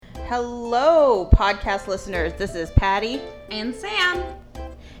Hello, podcast listeners. This is Patty. And Sam.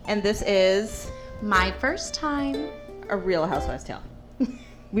 And this is My First Time. A Real Housewives Tale.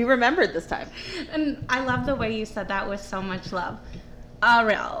 We remembered this time. And I love the way you said that with so much love. A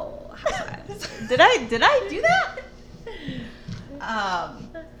Real Housewives. Did I do that? I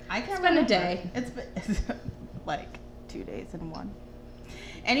can't It's been a day. It's been like 2 days in one.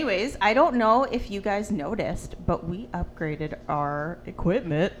 Anyways, I don't know if you guys noticed, but we upgraded our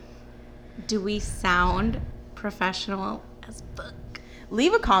equipment. Do we sound professional as fuck?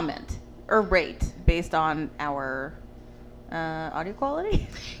 Leave a comment or rate based on our audio quality.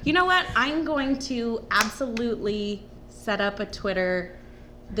 You know what? I'm going to absolutely set up a Twitter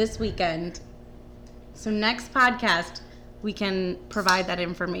this weekend. So next podcast, we can provide that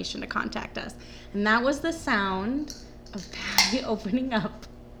information to contact us. And that was the sound of Patty opening up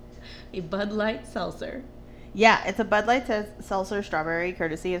a Bud Light seltzer. Yeah, it's a Bud Light seltzer strawberry,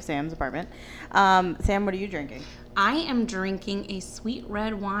 courtesy of Sam's apartment. Sam, what are you drinking? I am drinking a sweet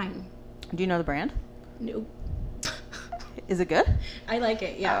red wine. Do you know the brand? Nope. Is it good? I like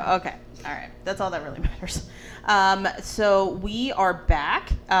it, yeah. Oh, okay. All right. That's all that really matters. So we are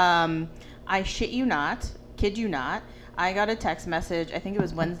back. I shit you not, kid you not. I got a text message, I think it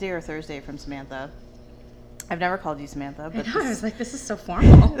was Wednesday or Thursday, from Samantha. I've never called you Samantha. But I was like, this is so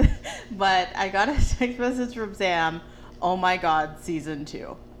formal. But I got a text message from Sam, oh my God, season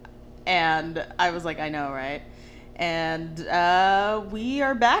 2. And I was like, I know, right? And we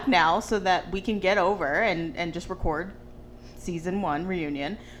are back now so that we can get over and just record season 1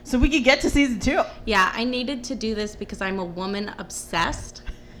 reunion so we could get to season 2. Yeah, I needed to do this because I'm a woman obsessed.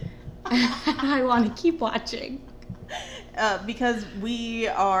 I want to keep watching. Because we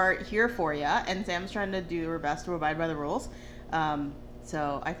are here for you, and Sam's trying to do her best to abide by the rules.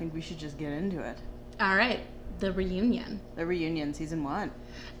 So I think we should just get into it. All right, the reunion. The reunion, season 1.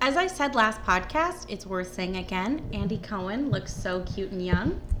 As I said last podcast, it's worth saying again, Andy Cohen looks so cute and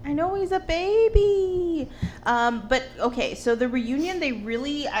young. I know he's a baby. But okay, so the reunion, they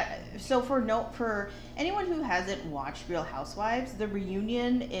really, so for anyone who hasn't watched Real Housewives, the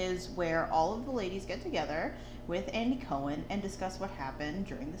reunion is where all of the ladies get together with Andy Cohen and discuss what happened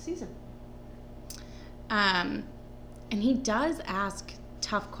during the season. And he does ask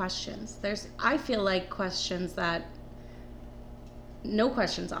tough questions. I feel like questions that, no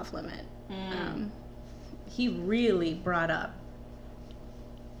questions off limit. He really brought up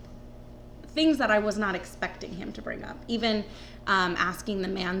things that I was not expecting him to bring up. Even asking the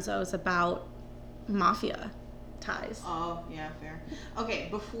Manzos about mafia ties. Oh, yeah, fair. Okay,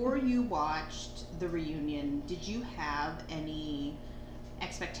 before you watched the reunion, did you have any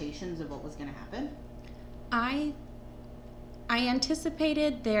expectations of what was going to happen? I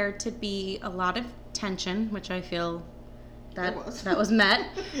anticipated there to be a lot of tension, which I feel that was met.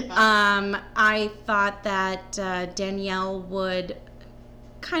 Yeah. I thought that Danielle would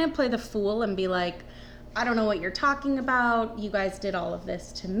kind of play the fool and be like, I don't know what you're talking about. You guys did all of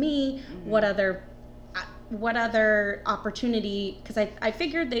this to me. Mm-hmm. What other opportunity, because I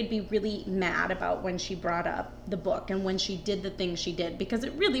figured they'd be really mad about when she brought up the book and when she did the things she did, because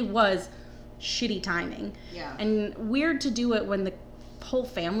it really was shitty timing. Yeah. And weird to do it when the whole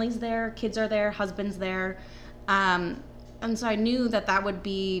family's there, kids are there, husband's there. And so I knew that would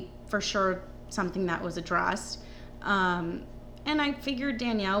be for sure something that was addressed. And I figured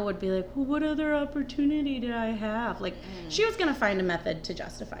Danielle would be like, well, what other opportunity did I have? Like, she was going to find a method to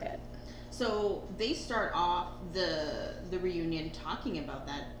justify it. So they start off the reunion talking about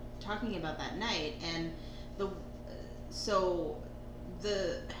that night, and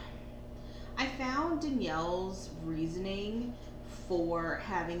I found Danielle's reasoning for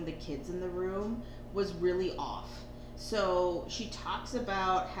having the kids in the room was really off. So she talks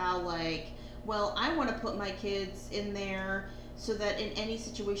about how, like, well, I want to put my kids in there so that in any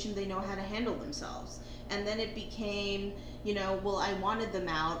situation they know how to handle themselves. And then it became, well, I wanted them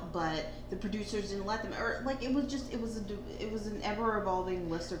out, but the producers didn't let them. Or like it was an ever evolving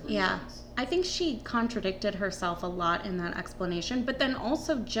list of reasons. Yeah, I think she contradicted herself a lot in that explanation, but then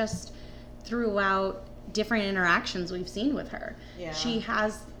also just throughout different interactions we've seen with her. Yeah. She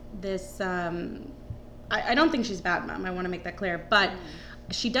has this. I don't think she's a bad mom. I want to make that clear, but.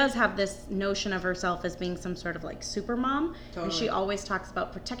 She does have this notion of herself as being some sort of like super mom. Totally. And she always talks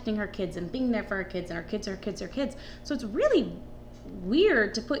about protecting her kids and being there for her kids, and her kids are kids are kids. So it's really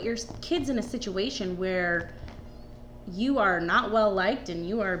weird to put your kids in a situation where you are not well liked and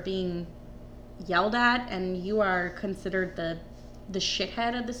you are being yelled at and you are considered the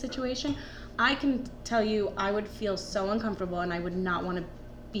shithead of the situation. I can tell you I would feel so uncomfortable and I would not want to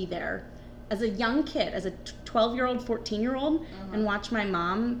be there as a young kid, as a 12-year-old, 14-year-old, and watch my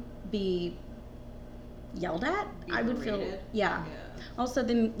mom be yelled at. I would feel, yeah. Also,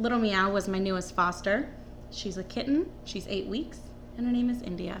 the little meow was my newest foster. She's a kitten. She's 8 weeks, and her name is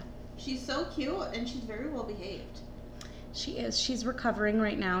India. She's so cute, and she's very well behaved. She is. She's recovering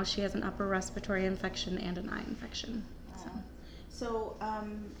right now. She has an upper respiratory infection and an eye infection. So,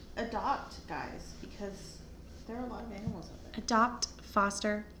 adopt, guys, because there are a lot of animals out there. Adopt,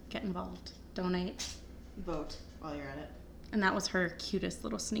 foster, get involved, donate. Vote while you're at it. And that was her cutest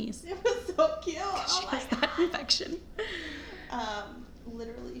little sneeze. It was so cute. She has that infection.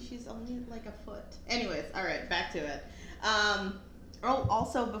 Literally, she's only like a foot. Anyways, all right, back to it.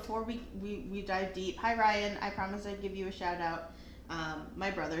 Also, before we dive deep, hi Ryan, I promised I'd give you a shout out. My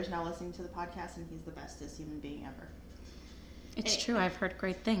brother's now listening to the podcast, and he's the bestest human being ever. It's true, I've heard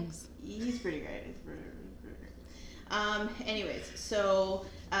great things. He's pretty great. He's pretty great. Anyways, so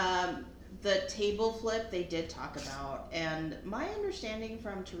the table flip they did talk about, and my understanding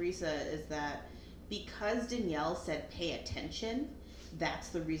from Teresa is that because Danielle said pay attention, that's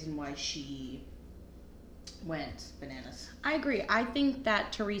the reason why she went bananas. I agree. I think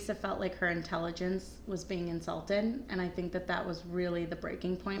that Teresa felt like her intelligence was being insulted, and I think that that was really the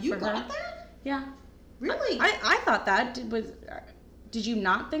breaking point for her. You got that? Yeah. Really? I thought that. Did you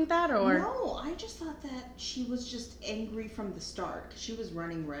not think that, or? No, I just thought that she was just angry from the start, because she was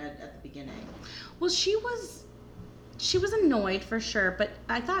running red at the beginning. Well, she was annoyed for sure, but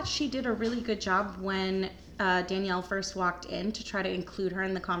I thought she did a really good job when Danielle first walked in to try to include her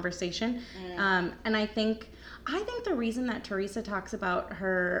in the conversation. And I think the reason that Teresa talks about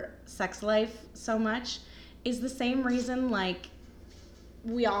her sex life so much is the same reason, like,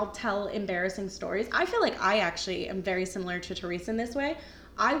 we all tell embarrassing stories. I feel like I actually am very similar to Teresa in this way.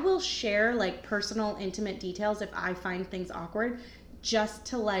 I will share like personal, intimate details if I find things awkward, just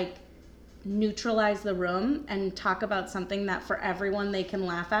to like neutralize the room and talk about something that for everyone they can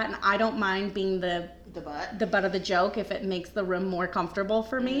laugh at. And I don't mind being the butt of the joke if it makes the room more comfortable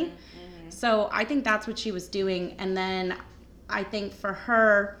for me. Mm-hmm. So I think that's what she was doing. And then I think for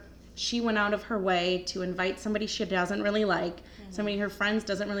her, she went out of her way to invite somebody she doesn't really like, somebody her friends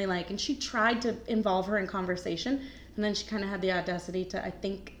doesn't really like, and she tried to involve her in conversation, and then she kind of had the audacity to, I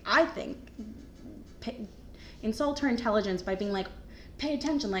think, insult her intelligence by being like, pay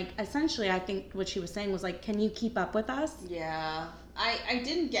attention. Like, essentially, I think what she was saying was like, can you keep up with us? Yeah. I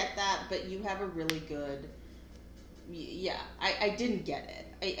didn't get that, but you have a really good, I didn't get it.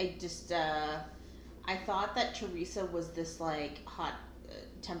 I just, I thought that Teresa was this like hot,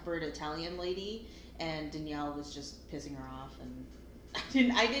 tempered Italian lady, and Danielle was just pissing her off, and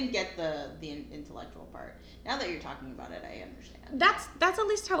I didn't get the intellectual part. Now that you're talking about it, I understand. That's at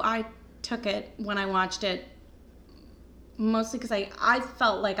least how I took it when I watched it, mostly because I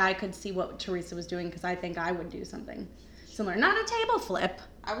felt like I could see what Teresa was doing, because I think I would do something similar. Not a table flip.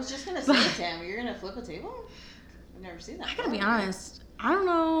 I was just gonna say, Tam, you're gonna flip a table? I've never seen that. I gotta be honest, I don't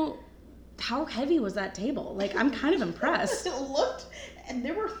know how heavy was that table. Like, I'm kind of impressed. It looked, and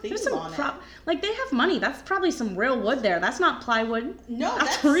there were things on it. Like, they have money. That's probably some real wood there. That's not plywood. No,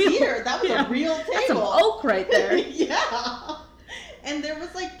 that's real. Cedar. That was a real table. That's some oak right there. Yeah. And there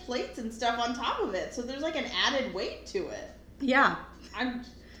was like plates and stuff on top of it, so there's like an added weight to it. Yeah.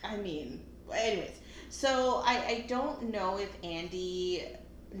 Anyways, so I don't know if Andy,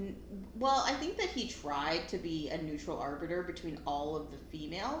 well, I think that he tried to be a neutral arbiter between all of the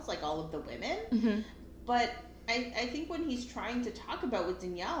females, like all of the women, but I think when he's trying to talk about with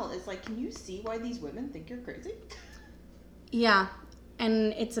Danielle, is like, can you see why these women think you're crazy? Yeah,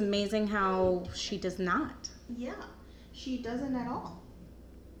 and it's amazing how she does not. Yeah, she doesn't at all.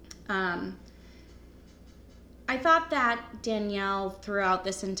 I thought that Danielle, throughout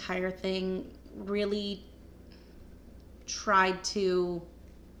this entire thing, really tried to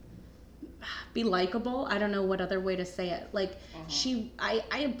be likable. I don't know what other way to say it. Like,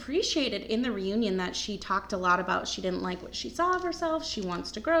 I appreciated in the reunion that she talked a lot about she didn't like what she saw of herself. She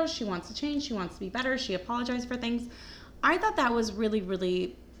wants to grow. She wants to change. She wants to be better. She apologized for things. I thought that was really,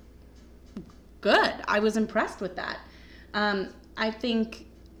 really good. I was impressed with that. I think,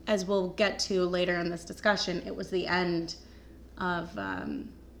 as we'll get to later in this discussion, it was the end of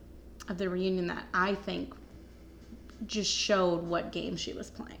the reunion that I think just showed what game she was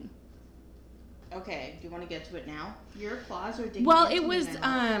playing. Okay, do you want to get to it now? Your applause, or did you? Well, it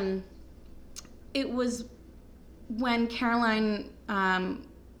was when Caroline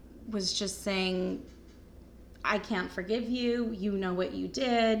was just saying, "I can't forgive you. You know what you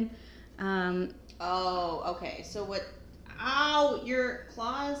did." Oh, okay. So what? Ow, your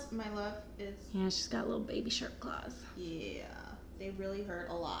claws, my love, is... Yeah, she's got little baby shark claws. Yeah, they really hurt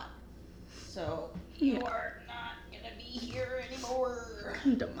a lot. So you are not gonna be here anymore.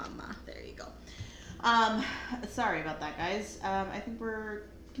 Come to mama. There you go. Sorry about that, guys. I think we're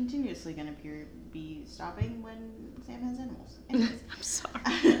continuously going to be stopping when Sam has animals. Anyways. I'm sorry.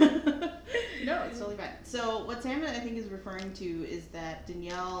 No, it's totally fine. So what Sam, I think, is referring to is that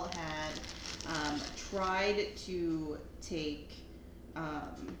Danielle had tried to take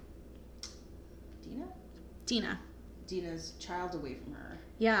Dina's child away from her.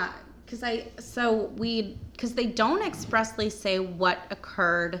 Yeah, because they don't expressly say what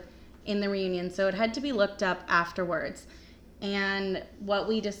occurred in the reunion, so it had to be looked up afterwards. And what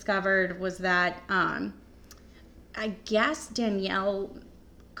we discovered was that I guess Danielle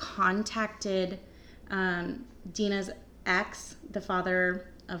contacted Dina's ex, the father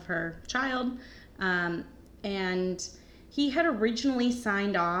of her child, and he had originally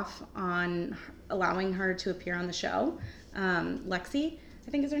signed off on allowing her to appear on the show. Lexi,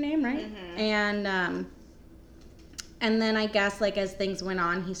 I think is her name, right? Mm-hmm. And then I guess, like, as things went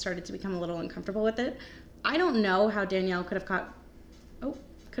on, he started to become a little uncomfortable with it. I don't know how Danielle could have caught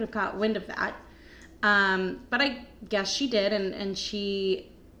wind of that. But I guess she did, and she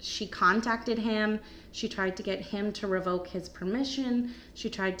contacted him. She tried to get him to revoke his permission. She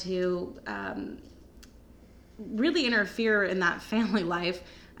tried to really interfere in that family life.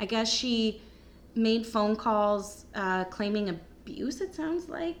 I guess she made phone calls claiming abuse, it sounds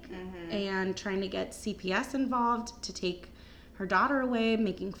like, and trying to get CPS involved to take her daughter away,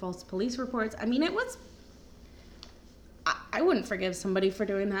 making false police reports. I mean, I wouldn't forgive somebody for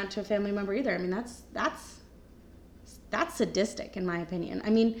doing that to a family member either. I mean, that's sadistic, in my opinion.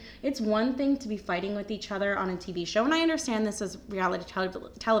 I mean, it's one thing to be fighting with each other on a TV show, and I understand this is reality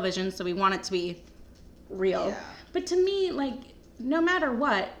television, so we want it to be real. Yeah. But to me, like, no matter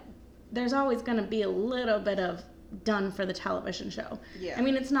what, there's always going to be a little bit of done for the television show. Yeah. I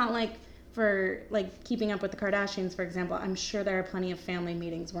mean, it's not like for, like, Keeping Up with the Kardashians, for example. I'm sure there are plenty of family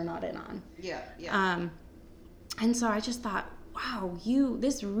meetings we're not in on. Yeah, yeah. And so I just thought, wow,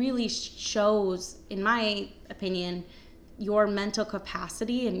 this really shows, in my opinion, your mental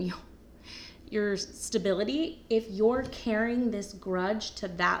capacity and your stability if you're carrying this grudge to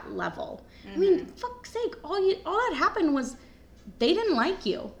that level. I mean, fuck's sake, all that happened was they didn't like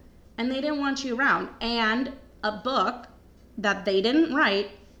you and they didn't want you around, and a book that they didn't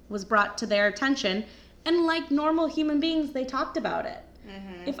write was brought to their attention, and like normal human beings, they talked about it.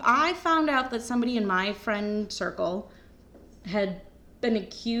 If I found out that somebody in my friend circle had been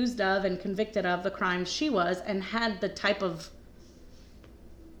accused of and convicted of the crimes she was, and had the type of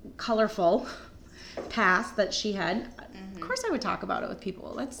colorful past that she had, of course I would talk about it with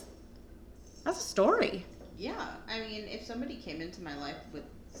people. That's a story. Yeah, I mean, if somebody came into my life with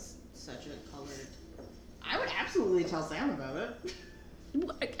such a colored, I would absolutely tell Sam about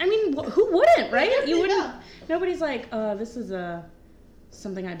it. I mean, who wouldn't, right? You wouldn't. Yeah. Nobody's like, this is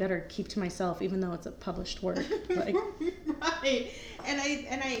something I better keep to myself, even though it's a published work. Like, right. And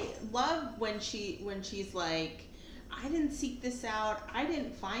I love when she's like, I didn't seek this out, I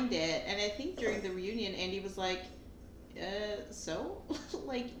didn't find it. And I think during the reunion, Andy was like, so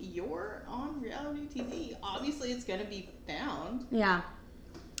like, you're on reality TV, obviously it's gonna be found. Yeah.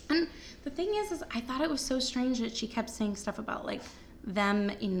 And the thing is I thought it was so strange that she kept saying stuff about, like, them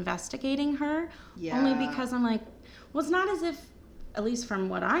investigating her. Yeah. Only because I'm like, well, it's not as if, at least from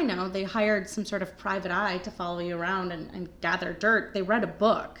what I know, they hired some sort of private eye to follow you around and gather dirt. They read a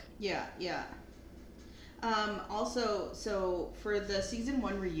book. Yeah, yeah. Also, so for the season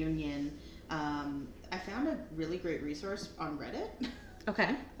 1 reunion, I found a really great resource on Reddit.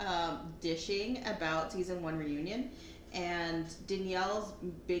 Okay. Dishing about season 1 reunion. And Danielle's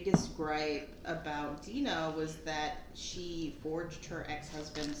biggest gripe about Dina was that she forged her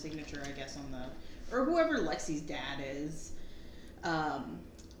ex-husband's signature, I guess, or whoever Lexi's dad is,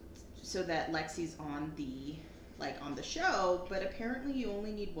 so that Lexi's on the show, but apparently you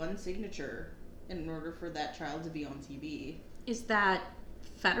only need one signature in order for that child to be on TV. Is that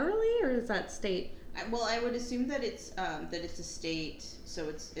federally or is that state? Well, I would assume that it's a state, so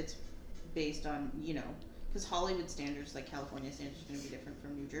it's based on, because Hollywood standards, like California standards, are going to be different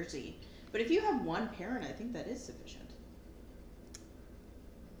from New Jersey. But if you have one parent, I think that is sufficient.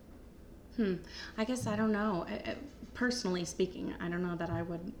 I guess I don't know. Personally speaking, I don't know that I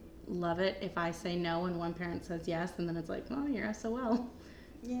would love it if I say no and one parent says yes, and then it's like, well, you're SOL.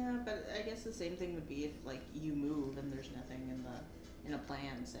 Yeah, but I guess the same thing would be if, like, you move and there's nothing in a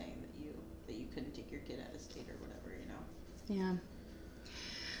plan saying that you couldn't take your kid out of state or whatever, Yeah.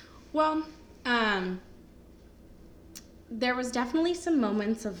 Well, there was definitely some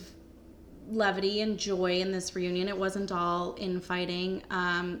moments of levity and joy in this reunion. It wasn't all infighting.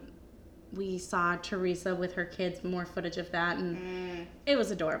 we saw Teresa with her kids, more footage of that, and it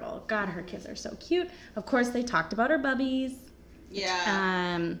was adorable. God, her kids are so cute. Of course, they talked about her bubbies.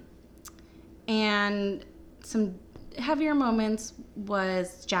 Yeah. And some heavier moments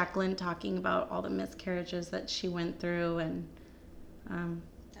was Jacqueline talking about all the miscarriages that she went through, and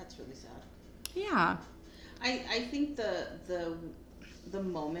that's really sad. Yeah. I think the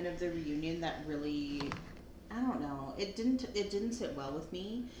moment of the reunion that really, I don't know, it didn't sit well with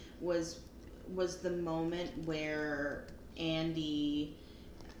me was the moment where Andy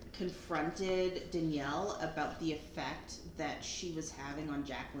confronted Danielle about the effect that she was having on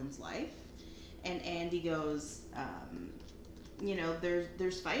Jacqueline's life. And Andy goes,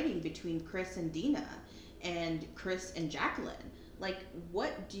 there's fighting between Chris and Dina and Chris and Jacqueline. Like,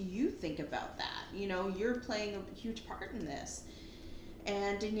 what do you think about that? You're playing a huge part in this.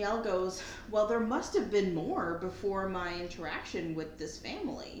 And Danielle goes, well, there must have been more before my interaction with this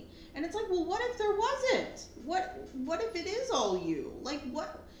family. And it's like, well, what if there wasn't? What if it is all you? Like,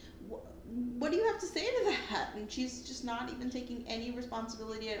 what do you have to say to that? And she's just not even taking any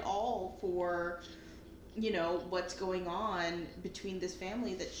responsibility at all for, what's going on between this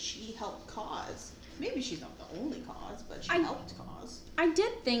family that she helped cause. Maybe she's not the only cause, but she helped cause. I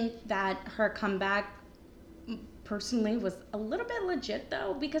did think that her comeback personally was a little bit legit,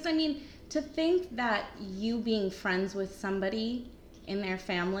 though, because to think that you being friends with somebody in their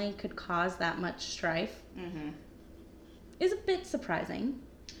family could cause that much strife is a bit surprising.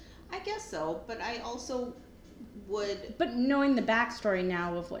 I guess so, but I also would... But knowing the backstory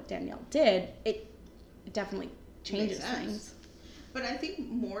now of what Danielle did, it definitely changes things. But I think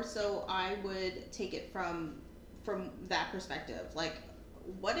more so I would take it from that perspective. Like,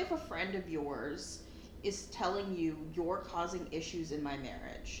 what if a friend of yours is telling you you're causing issues in my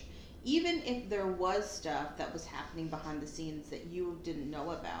marriage? Even if there was stuff that was happening behind the scenes that you didn't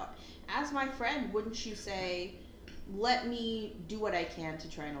know about. As my friend, wouldn't you say, let me do what I can to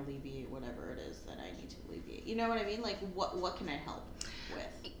try and alleviate whatever it is that I need to alleviate? You know what I mean? Like, what can I help with?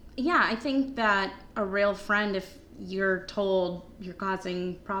 Yeah, I think that a real friend, if you're told you're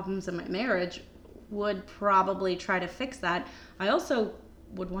causing problems in my marriage, would probably try to fix that. I also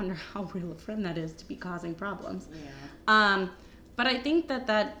would wonder how real a friend that is to be causing problems. Yeah. But I think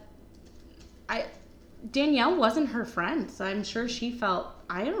that Danielle wasn't her friend, so I'm sure she felt,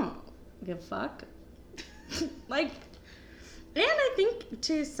 I don't give a fuck. Like, and I think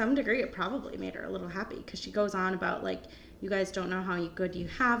to some degree it probably made her a little happy, because she goes on about, like, you guys don't know how good you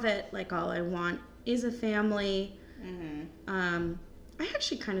have it, like, all I want is a family. I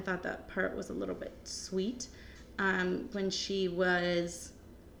actually kind of thought that part was a little bit sweet, when she was,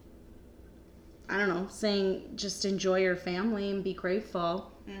 I don't know, saying just enjoy your family and be grateful.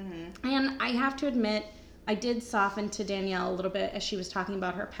 And I have to admit, I did soften to Danielle a little bit as she was talking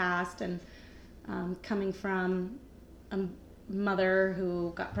about her past, and coming from a mother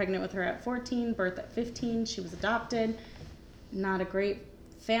who got pregnant with her at 14, birth at 15. She was adopted. Not a great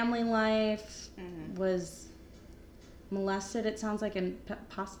family life. Was molested, it sounds like, and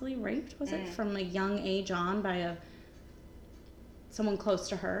possibly raped, was it? From a young age on by someone close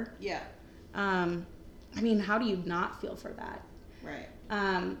to her. Yeah. How do you not feel for that? Right.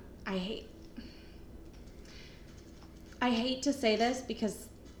 I hate to say this, because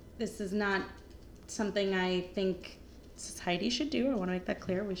this is not something I think society should do. I want to make that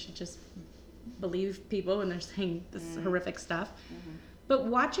clear. We should just believe people when they're saying this horrific stuff. But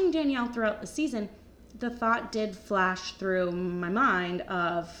watching Danielle throughout the season, the thought did flash through my mind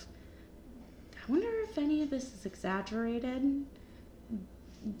of, I wonder if any of this is exaggerated,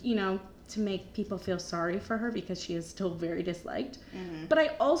 to make people feel sorry for her, because she is still very disliked. But I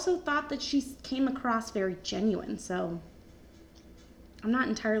also thought that she came across very genuine, so I'm not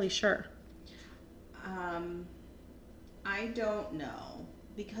entirely sure. I don't know,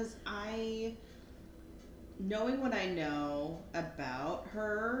 because knowing what I know about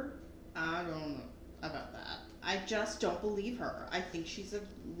her, I don't know about that. I just don't believe her. I think she's a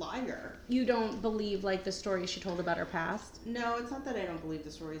liar. You don't believe, like, the story she told about her past? No, it's not that I don't believe the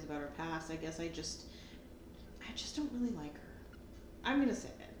stories about her past. I guess I just don't really like her. I'm going to say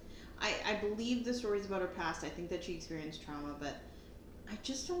it. I believe the stories about her past. I think that she experienced trauma, but I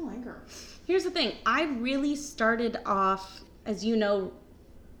just don't like her. Here's the thing. I really started off, as you know,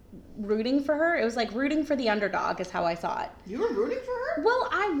 rooting for her. It was like rooting for the underdog is how I saw it. You were rooting for her? Well,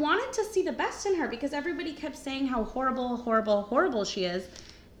 I wanted to see the best in her, because everybody kept saying how horrible, horrible, horrible she is.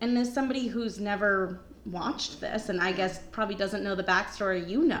 And as somebody who's never watched this, and I guess probably doesn't know the backstory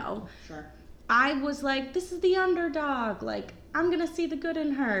you know, sure, I was like, this is the underdog. Like, I'm going to see the good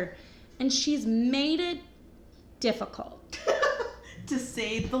in her. And she's made it difficult. to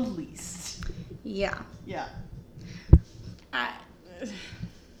say the least. Yeah. Yeah.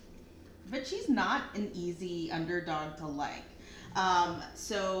 But she's not an easy underdog to like.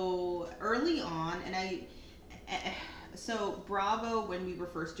 So early on, so Bravo, when we were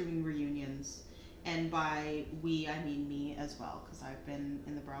first doing reunions, and by we I mean me as well, because I've been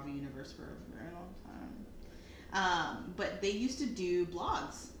in the Bravo universe for a very long time. But they used to do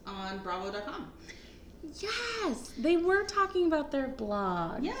blogs on Bravo.com. Yes, they were talking about their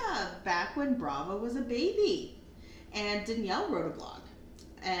blog. Yeah, back when Bravo was a baby. And Danielle wrote a blog.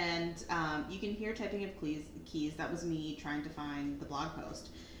 And you can hear typing of keys. That was me trying to find the blog post.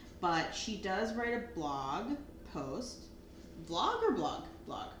 But she does write a blog post. Blog or blog?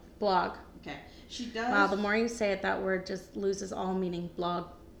 Blog. Blog. Okay. She does. Wow, the more you say it, that word just loses all meaning. Blog.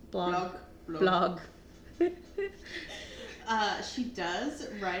 She does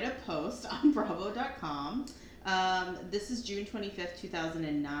write a post on Bravo.com. This is June 25th,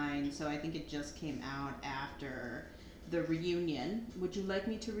 2009, so I think it just came out after the reunion. Would you like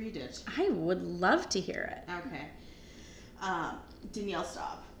me to read it? I would love to hear it. Okay. Danielle,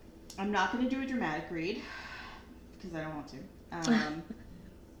 stop. I'm not going to do a dramatic read, because I don't want to.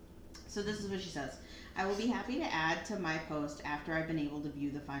 So this is what she says. I will be happy to add to my post after I've been able to view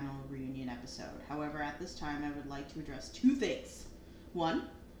the final reunion episode. However, at this time, I would like to address two things. One,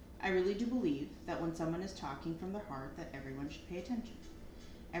 I really do believe that when someone is talking from their heart, that everyone should pay attention.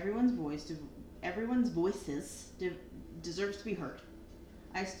 Everyone's voices deserves to be heard.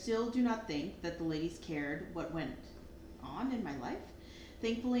 I still do not think that the ladies cared what went on in my life.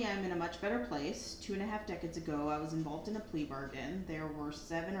 Thankfully, I'm in a much better place. 2.5 decades ago, I was involved in a plea bargain. There were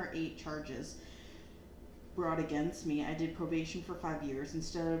 7 or 8 charges brought against me. I did probation for 5 years.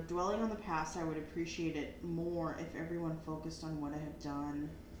 Instead of dwelling on the past, I would appreciate it more if everyone focused on what I have done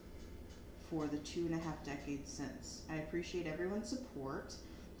for the 2.5 decades since. I appreciate everyone's support,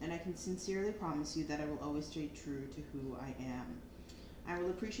 and I can sincerely promise you that I will always stay true to who I am. I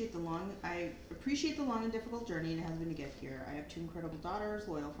appreciate the long and difficult journey it has been to get here. I have 2 incredible daughters,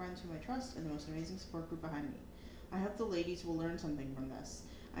 loyal friends whom I trust, and the most amazing support group behind me. I hope the ladies will learn something from this.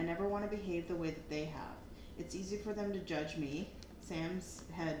 I never want to behave the way that they have. It's easy for them to judge me. Sam's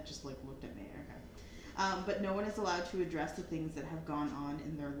head just looked at me. Okay. But no one is allowed to address the things that have gone on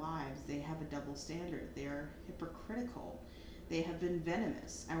in their lives. They have a double standard. They are hypocritical. They have been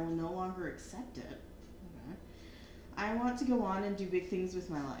venomous. I will no longer accept it. Okay. I want to go on and do big things with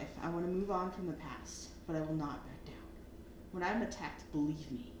my life. I want to move on from the past, but I will not back down. When I'm attacked, believe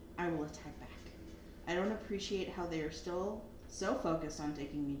me, I will attack back. I don't appreciate how they are still so focused on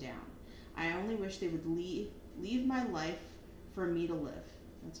taking me down. I only wish they would leave my life for me to live.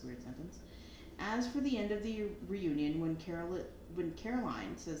 That's a weird sentence. As for the end of the reunion, when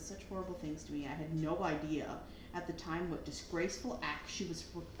Caroline says such horrible things to me, I had no idea at the time what disgraceful act she was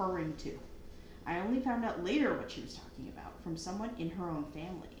referring to. I only found out later what she was talking about from someone in her own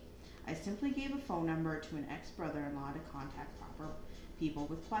family. I simply gave a phone number to an ex-brother-in-law to contact proper people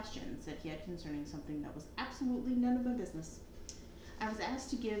with questions that he had concerning something that was absolutely none of my business. I was asked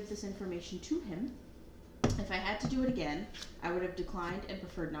to give this information to him. If I had to do it again, I would have declined and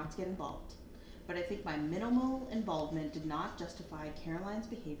preferred not to get involved. But I think my minimal involvement did not justify Caroline's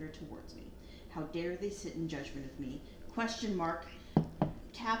behavior towards me. How dare they sit in judgment of me? Question mark.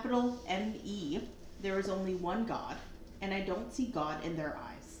 Capital M-E. There is only one God, and I don't see God in their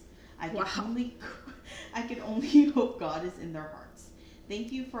eyes. I can only hope God is in their hearts.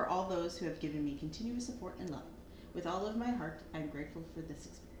 Thank you for all those who have given me continuous support and love. With all of my heart, I am grateful for this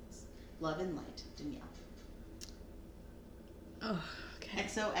experience. Love and light, Danielle. Oh, okay.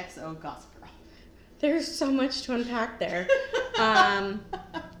 XOXO Gossip Girl. There's so much to unpack there. Are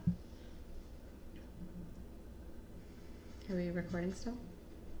we recording still?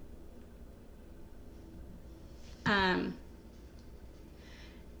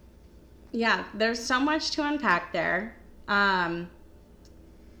 Yeah, there's so much to unpack there.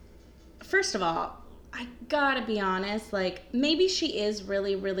 First of all, I gotta be honest, maybe she is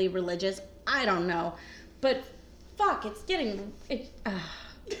really, really religious. I don't know. But fuck,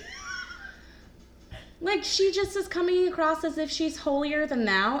 she just is coming across as if she's holier than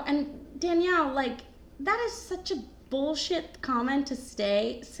thou. And Danielle, that is such a bullshit comment to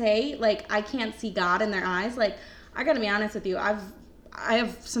say, I can't see God in their eyes. I gotta be honest with you, I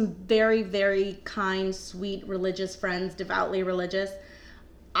have some very, very kind, sweet, religious friends, devoutly religious.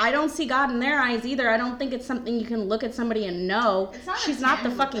 I don't see God in their eyes either. I don't think it's something you can look at somebody and know. She's not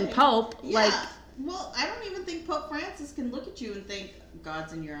the fucking Pope. Yeah. Well, I don't even think Pope Francis can look at you and think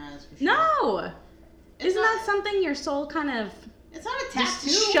God's in your eyes for sure. No! Isn't that something your soul kind of... It's not a tattoo.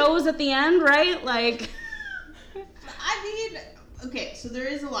 Shows at the end, right? I mean, okay, so there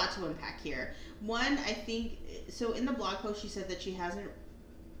is a lot to unpack here. One, I think, so in the blog post she said that she hasn't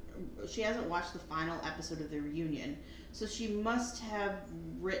watched the final episode of the reunion, so she must have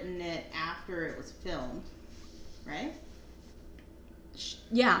written it after it was filmed, right?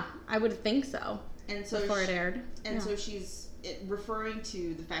 Yeah, I would think so. And so before it aired. And so she's referring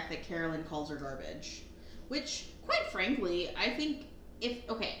to the fact that Carolyn calls her garbage, which, quite frankly, I think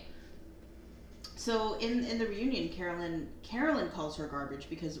so in the reunion, Carolyn calls her garbage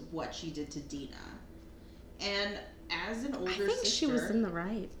because of what she did to Dina, and as an older sister, I think she was in the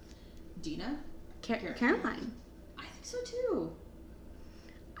right. Dina, Caroline. I think so too.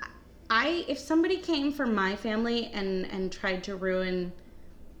 If somebody came for my family and tried to ruin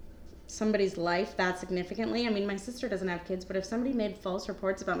somebody's life that significantly, I mean, my sister doesn't have kids, but if somebody made false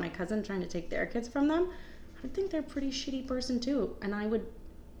reports about my cousin trying to take their kids from them, I would think they're a pretty shitty person too, and I would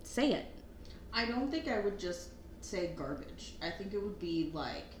say it. I don't think I would just say garbage. I think it would be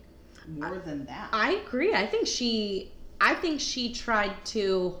like more than that. I agree. I think she tried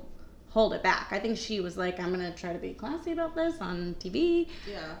to hold it back. I think she was like, I'm gonna try to be classy about this on TV.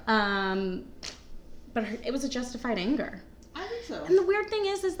 Yeah. But it was a justified anger. I think so. And the weird thing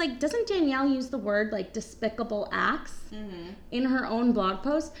is like, doesn't Danielle use the word like despicable acts in her own blog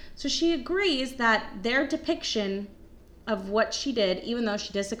post? So she agrees that their depiction of what she did, even though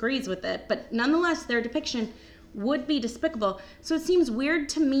she disagrees with it, but nonetheless their depiction would be despicable. So it seems weird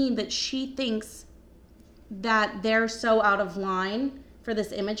to me that she thinks that they're so out of line for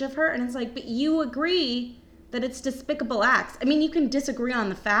this image of her, and it's like, but you agree that it's despicable acts. I mean, you can disagree on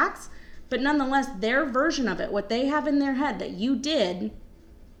the facts, but nonetheless their version of it, what they have in their head that you did,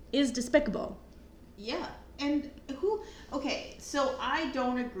 is despicable. Yeah. And okay, so I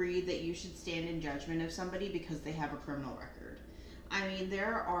don't agree that you should stand in judgment of somebody because they have a criminal record. I mean,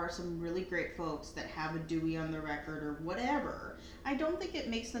 there are some really great folks that have a Dewey on their record or whatever. I don't think it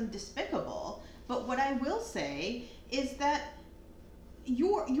makes them despicable. But what I will say is that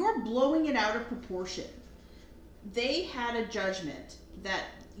you're blowing it out of proportion. They had a judgment that,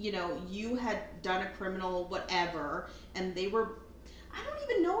 you had done a criminal whatever, and they were, I don't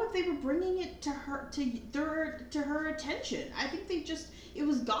even know if they were bringing it to her attention. I think it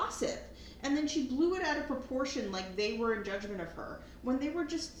was gossip. And then she blew it out of proportion like they were in judgment of her when they were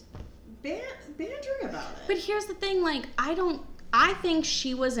just bantering about it. But here's the thing, like, I think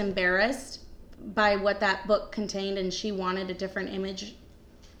she was embarrassed by what that book contained, and she wanted a different image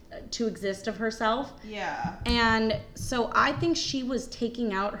to exist of herself. Yeah. And so I think she was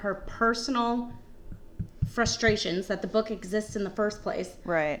taking out her personal frustrations that the book exists in the first place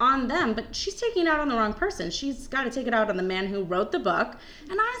on them, but she's taking it out on the wrong person. She's got to take it out on the man who wrote the book,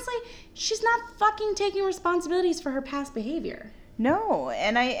 and honestly, she's not fucking taking responsibilities for her past behavior. No,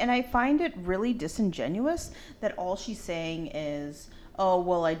 and I find it really disingenuous that all she's saying is, oh,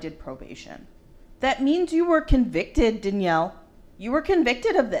 well, I did probation. That means you were convicted, Danielle. You were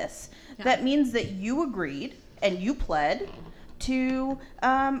convicted of this. Yeah. That means that you agreed and you pled to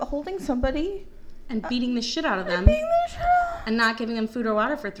holding somebody and beating the shit out of them and not giving them food or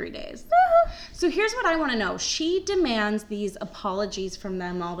water for 3 days. So here's what I want to know. She demands these apologies from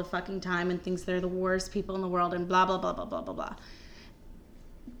them all the fucking time and thinks they're the worst people in the world and blah, blah, blah, blah, blah, blah, blah.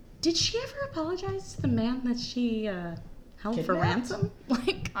 Did she ever apologize to the man that she held for ransom?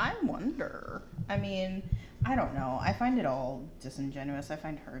 Like, I wonder. I mean, I don't know. I find it all disingenuous. I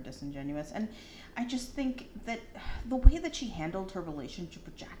find her disingenuous. And I just think that the way that she handled her relationship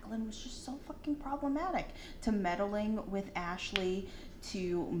with Jacqueline was just so fucking problematic. To meddling with Ashley,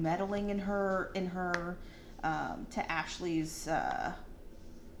 to meddling to Ashley's, not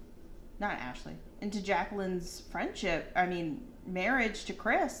Ashley, into Jacqueline's friendship, marriage to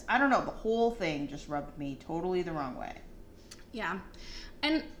Chris. I don't know. The whole thing just rubbed me totally the wrong way. Yeah.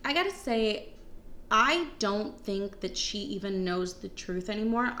 And I gotta say, I don't think that she even knows the truth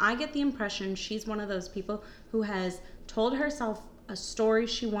anymore. I get the impression she's one of those people who has told herself a story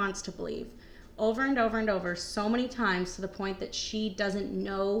she wants to believe over and over and over so many times to the point that she doesn't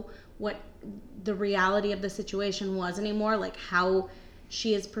know what the reality of the situation was anymore, like how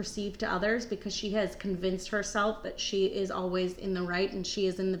she is perceived to others, because she has convinced herself that she is always in the right and she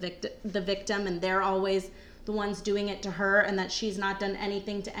is in the victim and they're always the ones doing it to her and that she's not done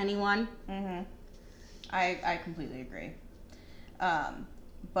anything to anyone. Mm-hmm. I completely agree.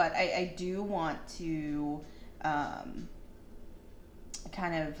 But I do want to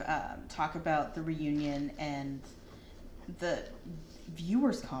talk about the reunion and the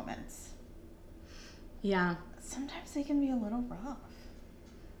viewers' comments. Yeah. Sometimes they can be a little rough.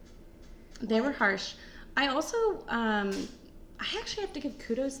 They were harsh. I also, I actually have to give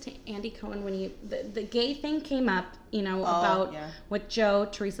kudos to Andy Cohen when the gay thing came up, about what Joe,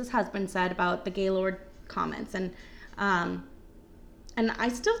 Teresa's husband, said about the Gaylord comments, and I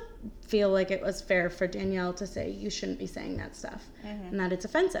still feel like it was fair for Danielle to say you shouldn't be saying that stuff, and that it's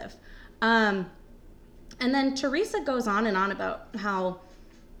offensive. And then Teresa goes on and on about how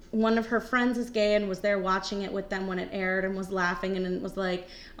one of her friends is gay and was there watching it with them when it aired and was laughing and was like,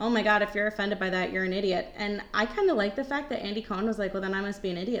 oh my God, if you're offended by that, you're an idiot. And I kind of like the fact that Andy Cohen was like, well, then I must be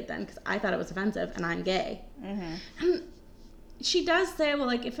an idiot then, because I thought it was offensive and I'm gay. And she does say, well,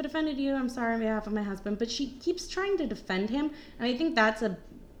 like, if it offended you, I'm sorry on behalf of my husband. But she keeps trying to defend him. And I think that's a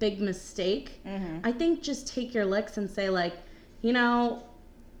big mistake. I think just take your licks and say, like,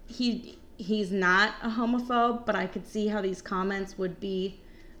 he's not a homophobe, but I could see how these comments would be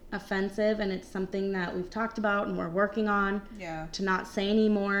offensive, and it's something that we've talked about and we're working on to not say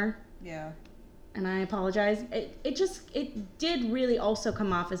anymore. And I apologize. It did really also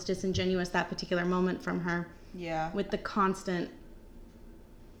come off as disingenuous, that particular moment from her, with the constant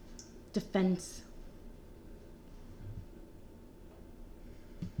defense.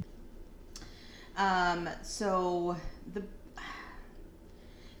 So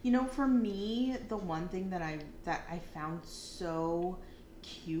for me, the one thing that I found so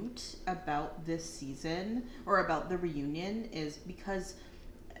cute about this season, or about the reunion, is because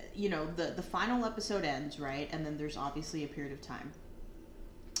the final episode ends, right, and then there's obviously a period of time.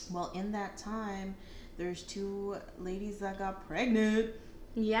 Well, in that time, there's 2 ladies that got pregnant.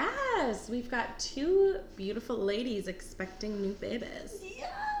 Yes, we've got 2 beautiful ladies expecting new babies.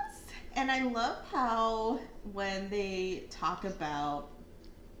 Yes. And I love how when they talk about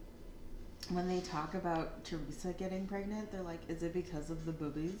Teresa getting pregnant, they're like, is it because of the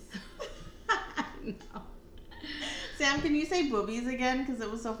boobies? No. Sam, can you say boobies again? Because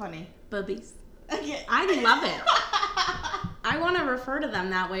it was so funny. Boobies. Okay. I love it. I want to refer to them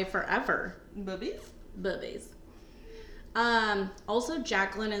that way forever. Boobies? Boobies. Also,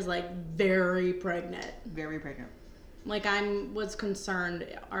 Jacqueline is, like, very pregnant. Very pregnant. Like, was concerned,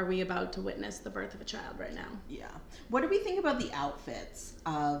 are we about to witness the birth of a child right now? Yeah. What do we think about the outfits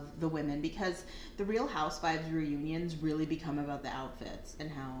of the women? Because the Real Housewives reunions really become about the outfits and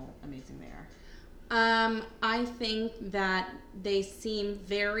how amazing they are. I think that they seem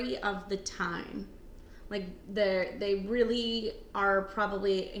very of the time. Like, they really are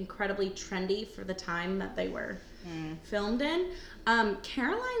probably incredibly trendy for the time that they were filmed in.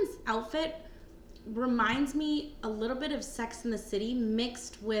 Caroline's outfit reminds me a little bit of Sex and the City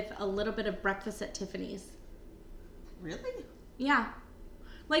mixed with a little bit of Breakfast at Tiffany's. Really? Yeah.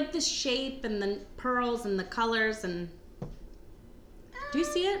 Like the shape and the pearls and the colors and... Do you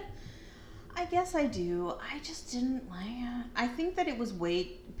see it? I guess I do. I just didn't like it. I think that it was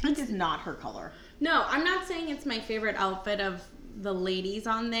pink is not her color. No, I'm not saying it's my favorite outfit of the ladies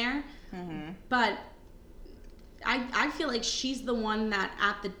on there, but I feel like she's the one that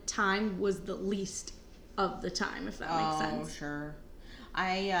at the time was the least of the time, if that makes sense. Oh, sure.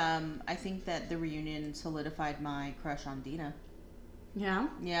 I think that the reunion solidified my crush on Dina. Yeah?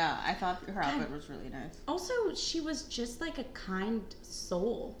 Yeah, I thought her outfit was really nice. Also, she was just like a kind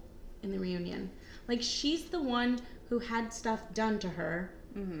soul in the reunion. Like, she's the one who had stuff done to her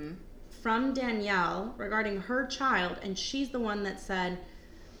from Danielle regarding her child, and she's the one that said,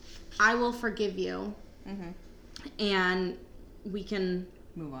 I will forgive you. And we can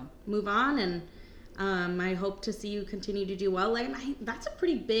move on, and I hope to see you continue to do well. Like, that's a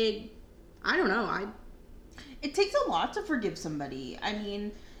pretty big, I don't know. It takes a lot to forgive somebody. I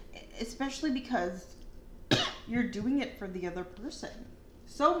mean, especially because you're doing it for the other person.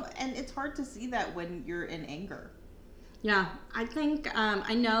 So, and it's hard to see that when you're in anger. Yeah, I think,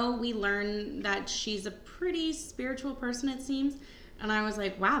 I know we learned that she's a pretty spiritual person, it seems. And I was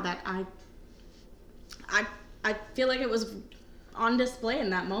like, wow, that I feel like it was on display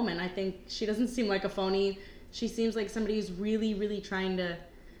in that moment. I think she doesn't seem like a phony. She seems like somebody who's really, really trying to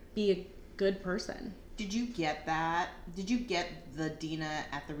be a good person. Did you get that? Did you get the Dina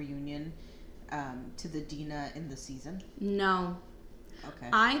at the reunion to the Dina in the season? No. Okay.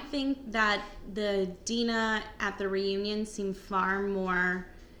 I think that the Dina at the reunion seemed far more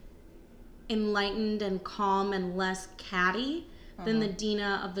enlightened and calm and less catty than the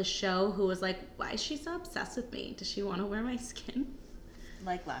Dina of the show, who was like, why is she so obsessed with me? Does she want to wear my skin?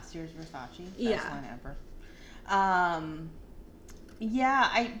 Like last year's Versace? Best one ever.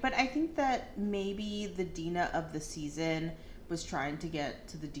 Yeah, but I think that maybe the Dina of the season was trying to get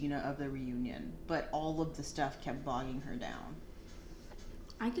to the Dina of the reunion, but all of the stuff kept bogging her down.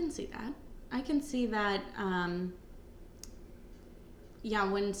 I can see that. I can see that Yeah,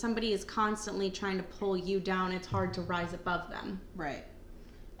 when somebody is constantly trying to pull you down, it's hard to rise above them. Right.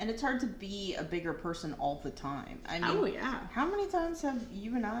 And it's hard to be a bigger person all the time. I mean, oh, yeah. How many times have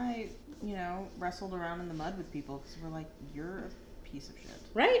you and I, wrestled around in the mud with people because we're like, you're a piece of shit.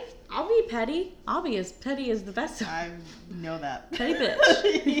 Right? I'll be petty. I'll be as petty as the best. I know that. Petty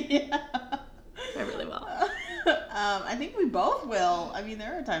bitch. Yeah. I really will. I think we both will. I mean,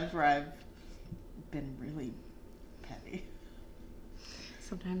 there are times where I've been really petty.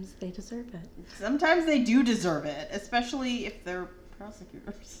 Sometimes they deserve it. Sometimes they do deserve it, especially if they're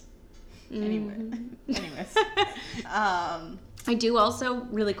prosecutors. Mm-hmm. Anyways. I do also,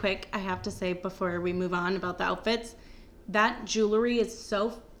 really quick, I have to say before we move on about the outfits, that jewelry is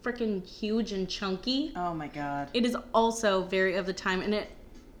so freaking huge and chunky. Oh my god. It is also very of the time, and it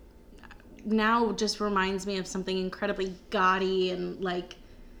now just reminds me of something incredibly gaudy and like,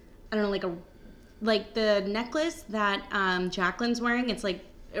 I don't know, like the necklace that Jacqueline's wearing. It's like,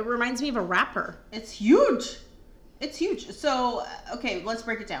 it reminds me of a rapper. It's huge. It's huge. So, okay, let's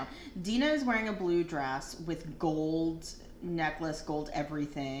break it down. Dina is wearing a blue dress with gold necklace, gold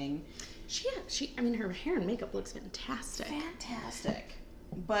everything. I mean, her hair and makeup looks fantastic. Fantastic.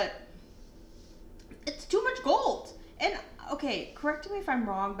 But it's too much gold. And, okay, correct me if I'm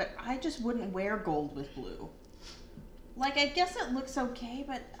wrong, but I just wouldn't wear gold with blue. Like, I guess it looks okay,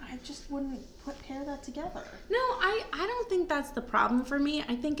 but I just wouldn't pair that together. No, I don't think that's the problem for me.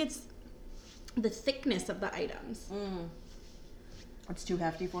 I think it's the thickness of the items. Mm. It's too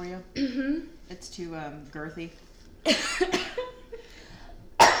hefty for you? Mm-hmm. It's too girthy?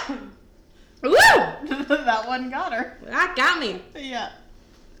 Woo! That one got her. That got me. Yeah.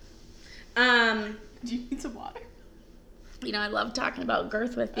 Do you need some water? I love talking about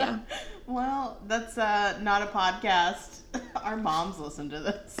girth with you. Well, that's not a podcast. Our moms listen to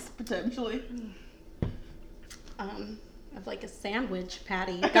this, potentially. Of like a sandwich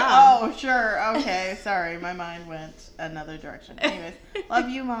patty. God. Oh, sure. Okay. Sorry. My mind went another direction. Anyways, love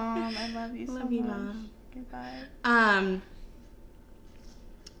you, Mom. I love you so much. Love you, Mom. Goodbye.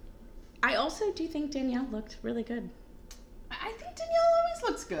 I also do think Danielle looked really good. I think Danielle always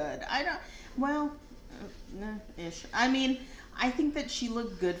looks good. Ish. I mean, I think that she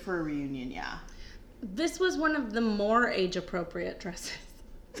looked good for a reunion, yeah. This was one of the more age-appropriate dresses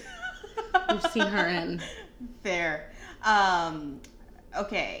we've seen her in. Fair.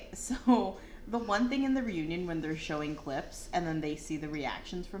 Okay, so the one thing in the reunion when they're showing clips and then they see the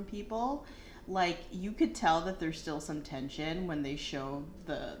reactions from people, like, you could tell that there's still some tension when they show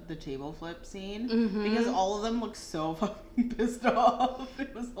the table flip scene. Mm-hmm. Because all of them look so fucking pissed off.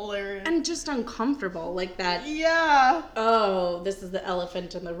 It was hilarious. And just uncomfortable, like that. Yeah. Oh, this is the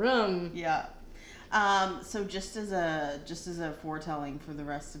elephant in the room. Yeah. So just as a foretelling for the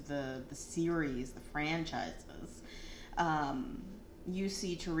rest of the series, the franchises, you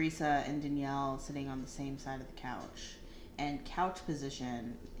see Teresa and Danielle sitting on the same side of the couch. And couch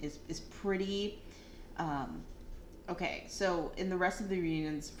position is pretty okay. So in the rest of the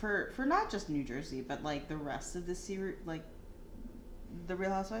reunions for not just New Jersey but like the rest of the series, like the Real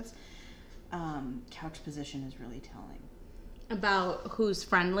Housewives, couch position is really telling about who's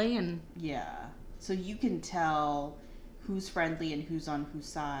friendly and yeah. So you can tell who's friendly and who's on whose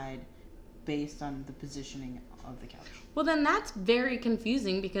side based on the positioning of the couch. Well, then that's very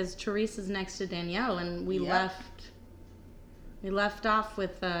confusing because Teresa's next to Danielle and we left off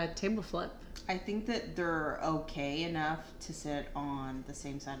with a table flip. I think that they're okay enough to sit on the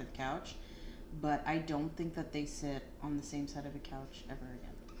same side of the couch, but I don't think that they sit on the same side of a couch ever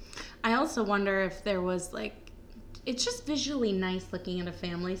again. I also wonder if there was it's just visually nice looking at a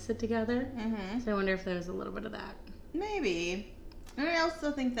family sit together. Mm-hmm. So I wonder if there was a little bit of that. Maybe. And I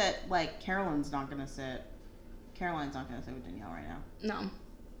also think that Caroline's not gonna sit with Danielle right now. No.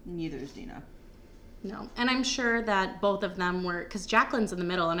 Neither is Dina. No. And I'm sure that both of them were, because Jacqueline's in the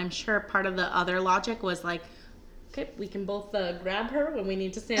middle, and I'm sure part of the other logic was okay, we can both grab her when we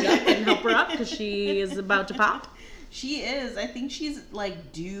need to stand up and help her up because she is about to pop. She is. I think she's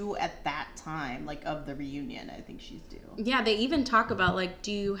due at that time, of the reunion. I think she's due. Yeah, they even talk about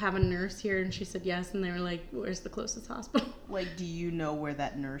do you have a nurse here? And she said yes, and they were like, where's the closest hospital? Do you know where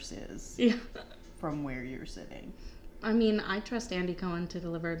that nurse is? Yeah. From where you're sitting. I mean, I trust Andy Cohen to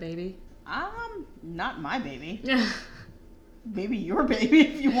deliver a baby. Not my baby. Yeah. Maybe your baby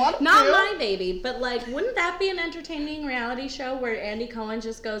if you want to. Not my baby, but wouldn't that be an entertaining reality show where Andy Cohen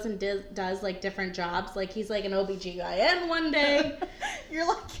just goes and does different jobs? He's an OBGYN one day. You're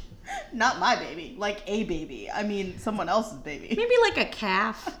not my baby, a baby. I mean, someone else's baby. Maybe a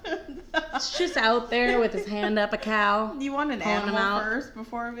calf. It's just out there with his hand up a cow. You want an animal first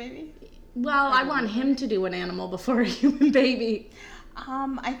before a baby? Well, I want him to do an animal before a human baby.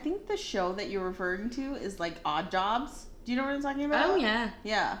 I think the show that you're referring to is like Odd Jobs. Do you know what I'm talking about? Oh yeah.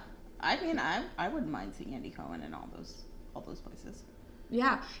 Yeah. I mean, I wouldn't mind seeing Andy Cohen in all those places.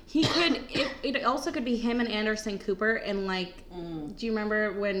 Yeah, he could. It also could be him and Anderson Cooper. And like, do you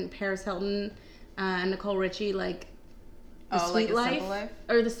remember when Paris Hilton and Nicole Richie like the Sweet Life? Simple Life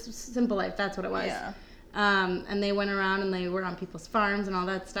Or the Simple Life? That's what it was. Yeah. And they went around and they were on people's farms and all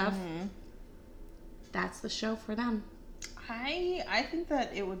that stuff. Mm-hmm. That's the show for them. I think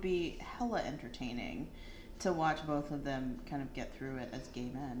that it would be hella entertaining to watch both of them kind of get through it as gay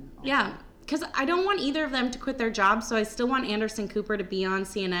men. Also. Yeah. Because I don't want either of them to quit their jobs, so I still want Anderson Cooper to be on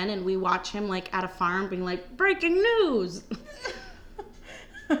CNN and we watch him like at a farm being like, breaking news.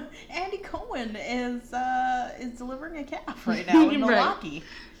 Andy Cohen is delivering a calf right now in Milwaukee.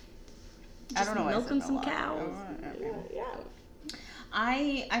 Just I don't know why milking I said some Milwaukee. cows. Yeah.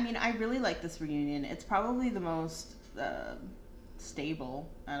 I mean, I really like this reunion. It's probably the most stable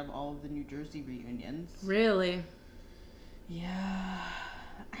out of all of the New Jersey reunions. Really? Yeah.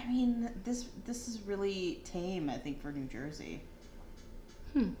 I mean, this is really tame, I think, for New Jersey.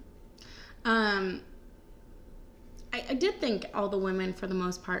 I did think all the women, for the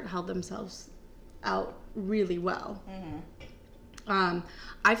most part, held themselves out really well. Mm-hmm.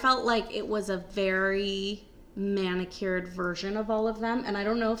 I felt like it was a very manicured version of all of them, and I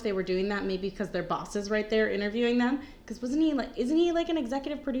don't know if they were doing that maybe because their boss is right there interviewing them. Because isn't he like an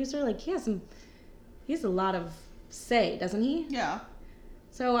executive producer? Like he has a lot of say, doesn't he? Yeah.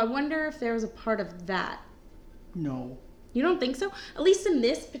 So I wonder if there was a part of that. No. You don't think so? At least in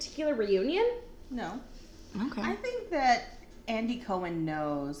this particular reunion? No. Okay. I think that Andy Cohen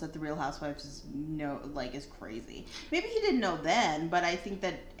knows that the Real Housewives is crazy. Maybe he didn't know then, but I think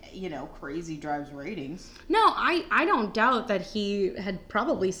that, crazy drives ratings. No, I don't doubt that he had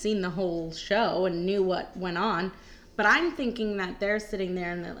probably seen the whole show and knew what went on. But I'm thinking that they're sitting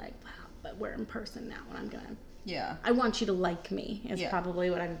there and they're like, wow, but we're in person now and I'm going to... Yeah. I want you to like me is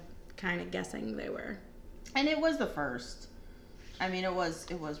probably what I'm kind of guessing they were. And it was the first. I mean, it was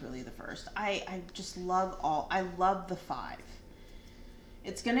really the first. I just love I love the 5.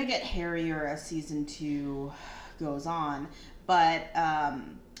 It's going to get hairier as season 2 goes on. But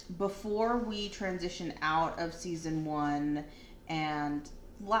before we transition out of season 1 and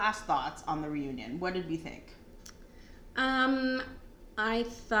last thoughts on the reunion, what did we think? I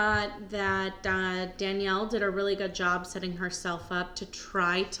thought that Danielle did a really good job setting herself up to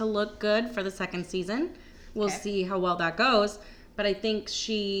try to look good for the second season. We'll see how well that goes. But I think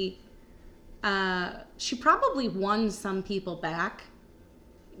she probably won some people back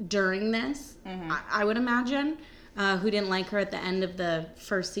during this, I would imagine, who didn't like her at the end of the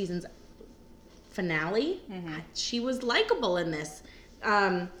first season's finale. She was likable in this.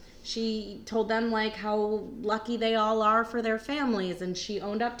 She told them like how lucky they all are for their families, and she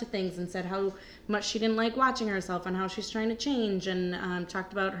owned up to things and said how much she didn't like watching herself and how she's trying to change, and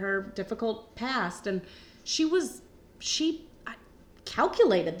talked about her difficult past. And she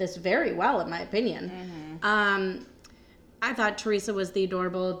calculated this very well, in my opinion. I thought Teresa was the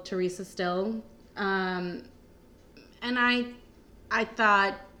adorable Teresa still, and I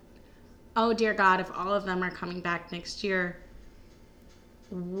thought, oh dear God, if all of them are coming back next year,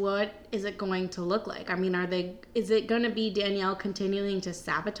 what is it going to look like? I mean, is it going to be Danielle continuing to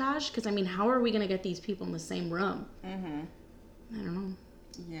sabotage? Because, I mean, how are we going to get these people in the same room? I don't know.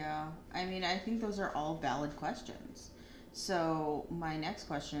 Yeah. I mean, I think those are all valid questions. So, my next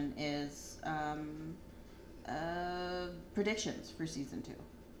question is predictions for season 2.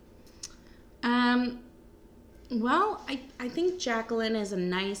 Well, I think Jacqueline is a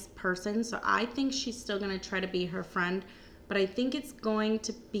nice person, so I think she's still going to try to be her friend. But I think it's going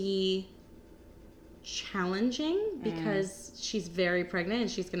to be challenging because she's very pregnant and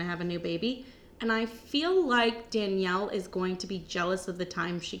she's going to have a new baby. And I feel like Danielle is going to be jealous of the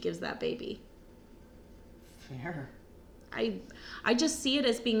time she gives that baby. Fair. I just see it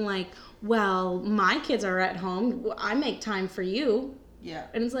as being like, well, my kids are at home. I make time for you. Yeah.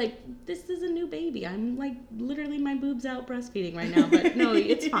 And it's like, this is a new baby. I'm like literally my boobs out breastfeeding right now. But no,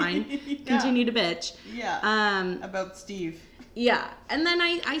 it's fine. Continue to bitch. Yeah. About Steve. Yeah. And then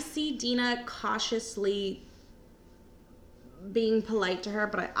I see Dina cautiously being polite to her.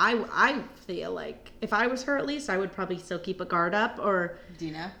 But I feel like if I was her, at least, I would probably still keep a guard up, or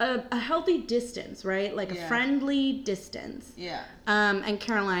Dina? A healthy distance, right? Like a friendly distance. Yeah. And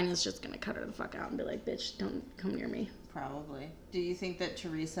Caroline is just going to cut her the fuck out and be like, bitch, don't come near me. Probably. Do you think that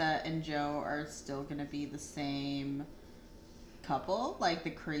Teresa and Joe are still going to be the same couple? Like the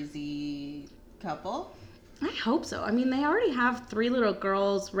crazy couple? I hope so. I mean, they already have 3 little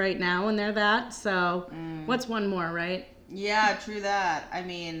girls right now, and they're that. So what's one more, right? Yeah, true that. I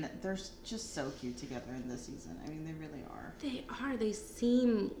mean, they're just so cute together in this season. I mean, they really are. They are. They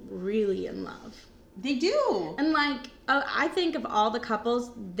seem really in love. They do. And like, I think of all the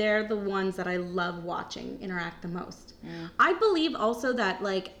couples, they're the ones that I love watching interact the most. I believe also that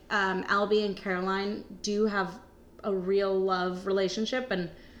like Albie and Caroline do have a real love relationship, and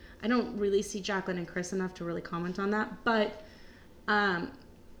I don't really see Jacqueline and Chris enough to really comment on that, but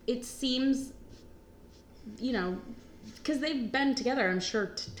it seems, you know, because they've been together, I'm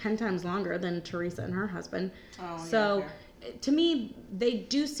sure 10 times longer than Teresa and her husband. Oh, so yeah, to me, they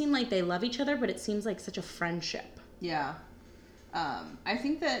do seem like they love each other, but it seems like such a friendship. Yeah. I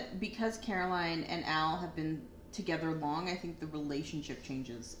think that because Caroline and Al have been together long, I think the relationship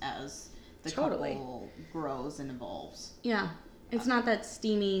changes as the couple grows and evolves. Yeah. It's not that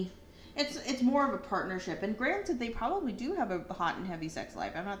steamy. It's more of a partnership. And granted, they probably do have a hot and heavy sex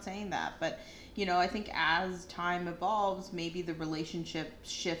life. I'm not saying that. But, you know, I think as time evolves, maybe the relationship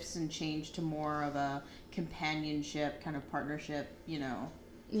shifts and change to more of a companionship kind of partnership, you know.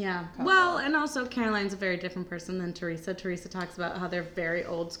 Yeah. Well, and also Caroline's a very different person than Teresa. Teresa talks about how they're very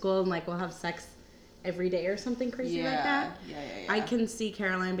old school and like will have sex every day or something crazy like that. Yeah. I can see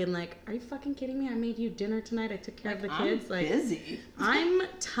Caroline being like, "Are you fucking kidding me? I made you dinner tonight. I took care of the kids. I'm busy. I'm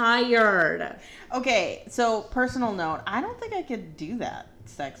tired." Okay, so personal note, I don't think I could do that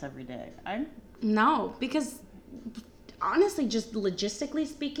sex every day. No, because honestly, just logistically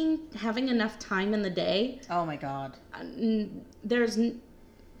speaking, having enough time in the day. Oh my God.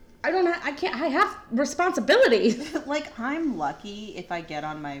 I have responsibilities. Like, I'm lucky if I get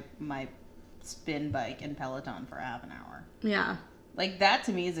on my spin bike and Peloton for half an hour. Yeah. Like, that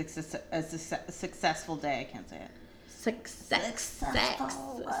to me is a successful day. I can't say it. Sex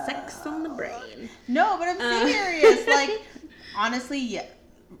on the brain. No, but I'm serious. Like, honestly,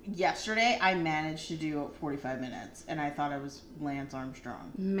 yesterday I managed to do 45 minutes, and I thought I was Lance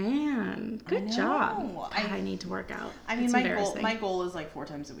Armstrong. Man, good job. God, I need to work out. I mean, my goal is like 4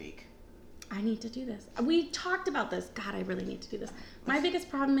 times a week. I need to do this. We talked about this. God, I really need to do this. My biggest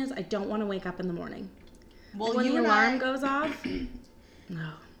problem is I don't want to wake up in the morning. Well, like when the alarm goes off. No.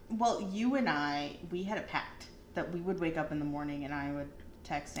 Well, you and I, we had a pact that we would wake up in the morning and I would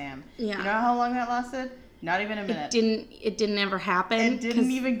text Sam. Yeah. You know how long that lasted? Not even a minute. It didn't ever happen. It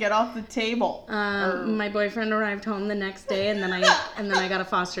didn't even get off the table. My boyfriend arrived home the next day, and then I got a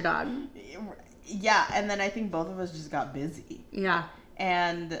foster dog. Yeah, and then I think both of us just got busy. Yeah.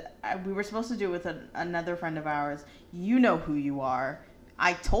 And we were supposed to do it with another friend of ours. You know who you are.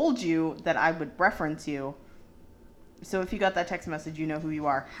 I told you that I would reference you. So if you got that text message, you know who you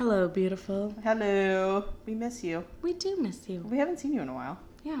are. Hello, beautiful. Hello. We miss you. We do miss you. We haven't seen you in a while.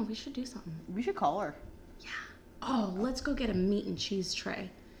 Yeah, we should do something. We should call her. Yeah. Oh, let's go get a meat and cheese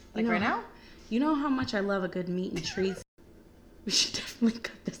tray. Like right now? You know how much I love a good meat and cheese. We should definitely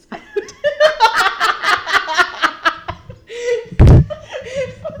cut this out.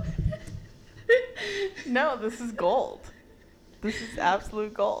 No, this is gold. This is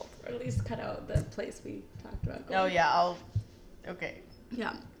absolute gold. Or at least cut out the place we talked about gold. Oh, yeah, okay.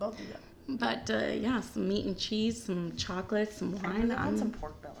 Yeah. I'll do that. But, yeah, some meat and cheese, some chocolate, some wine. I want some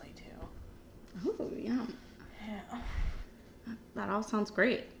pork belly, too. Oh, yeah. Yeah. That all sounds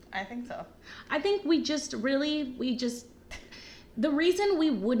great. I think so. I think the reason we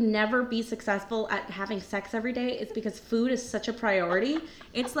would never be successful at having sex every day is because food is such a priority.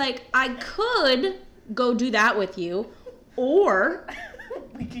 It's like, I could go do that with you, or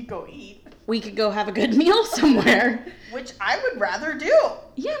we could go eat. We could go have a good meal somewhere. Which I would rather do.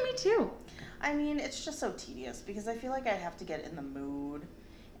 Yeah, me too. I mean, it's just so tedious because I feel like I'd have to get in the mood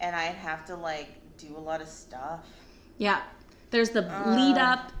and I'd have to, like, do a lot of stuff. Yeah. There's the lead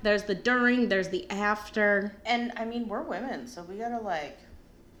up, there's the during, there's the after. And, I mean, we're women, so we gotta, like,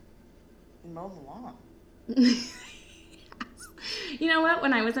 mow the lawn. Yes. You know what?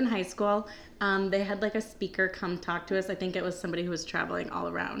 When I was in high school, they had, like, a speaker come talk to us. I think it was somebody who was traveling all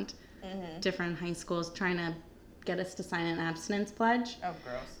around different high schools trying to get us to sign an abstinence pledge. Oh,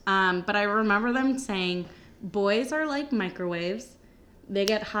 gross. But I remember them saying, boys are like microwaves. They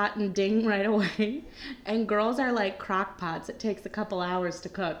get hot and ding right away. And girls are like crock pots. It takes a couple hours to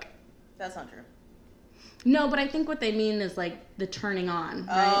cook. That's not true. No, but I think what they mean is like the turning on,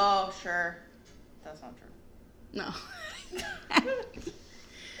 right? Oh, sure. That's not true. No.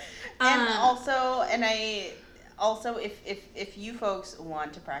 If you folks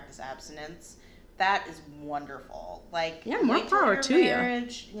want to practice abstinence, that is wonderful. Like, yeah, more power to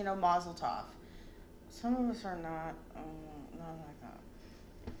marriage, you know, mazel tov. Some of us are not like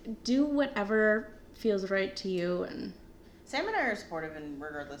that. Do whatever feels right to you, and Sam and I are supportive, and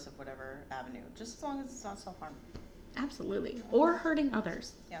regardless of whatever avenue, just as long as it's not self-harm. Absolutely. Or hurting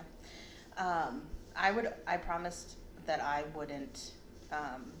others. Yeah. I promised that I wouldn't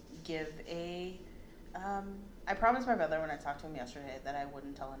I promised my brother when I talked to him yesterday that I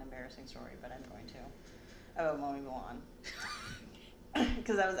wouldn't tell an embarrassing story, but I'm going to about Momi Milan.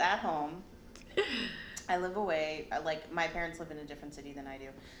 Because I was at home. I live away. My parents live in a different city than I do.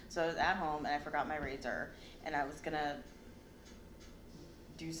 So I was at home and I forgot my razor and I was going to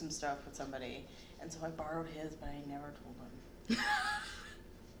do some stuff with somebody. And so I borrowed his, but I never told him.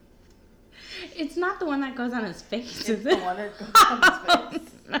 It's not the one that goes on his face, It's is the it? one that goes on his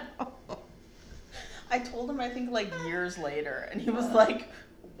face. No. I told him, I think, years later, and he was like,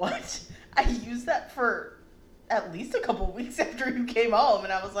 what? I used that for at least a couple weeks after you came home,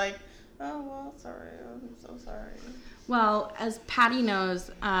 and I was like, oh, well, sorry, I'm so sorry. Well, as Patty knows,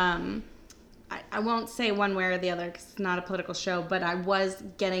 I won't say one way or the other because it's not a political show, but I was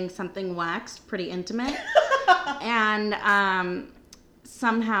getting something waxed, pretty intimate, and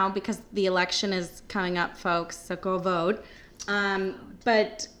somehow, because the election is coming up, folks, so go vote,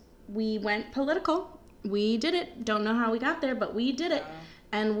 but we went political. We did it. Don't know how we got there, but we did it.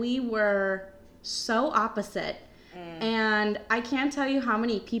 And we were so opposite. And I can't tell you how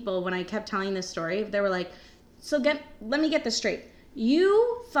many people, when I kept telling this story, they were like, let me get this straight.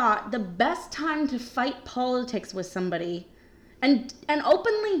 You thought the best time to fight politics with somebody and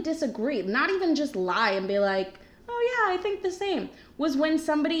openly disagree, not even just lie and be like, oh yeah, I think the same, was when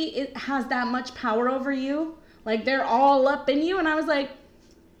somebody has that much power over you. Like, they're all up in you. And I was like,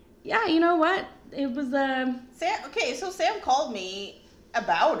 yeah, you know what? It was Sam called me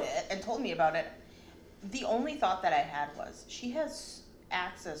about it and told me about it. The only thought that I had was, she has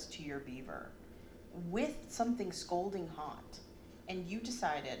access to your beaver with something scalding hot, and you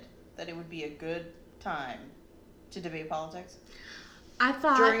decided that it would be a good time to debate politics? I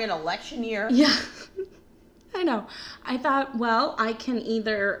thought... During an election year? Yeah. I know. I thought, well, I can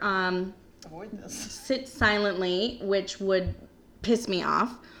either avoid this, sit silently, which would piss me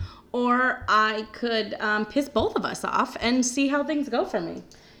off, or I could piss both of us off and see how things go for me.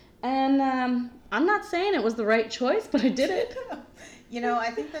 And I'm not saying it was the right choice, but I did it. You know, I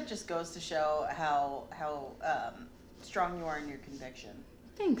think that just goes to show how strong you are in your conviction.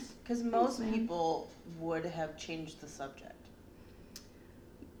 Thanks. Because most people would have changed the subject.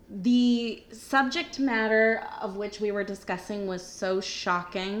 The subject matter of which we were discussing was so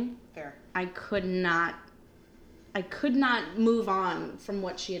shocking. Fair. I could not move on from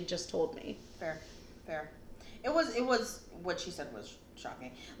what she had just told me. Fair. It was what she said was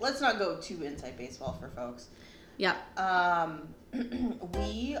shocking. Let's not go too inside baseball for folks. Yeah.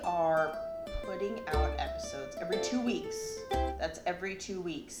 We are putting out episodes every 2 weeks. That's every 2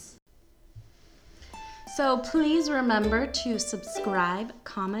 weeks. So please remember to subscribe,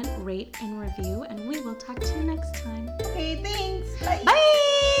 comment, rate, and review, and we will talk to you next time. Okay, thanks. Bye. Bye.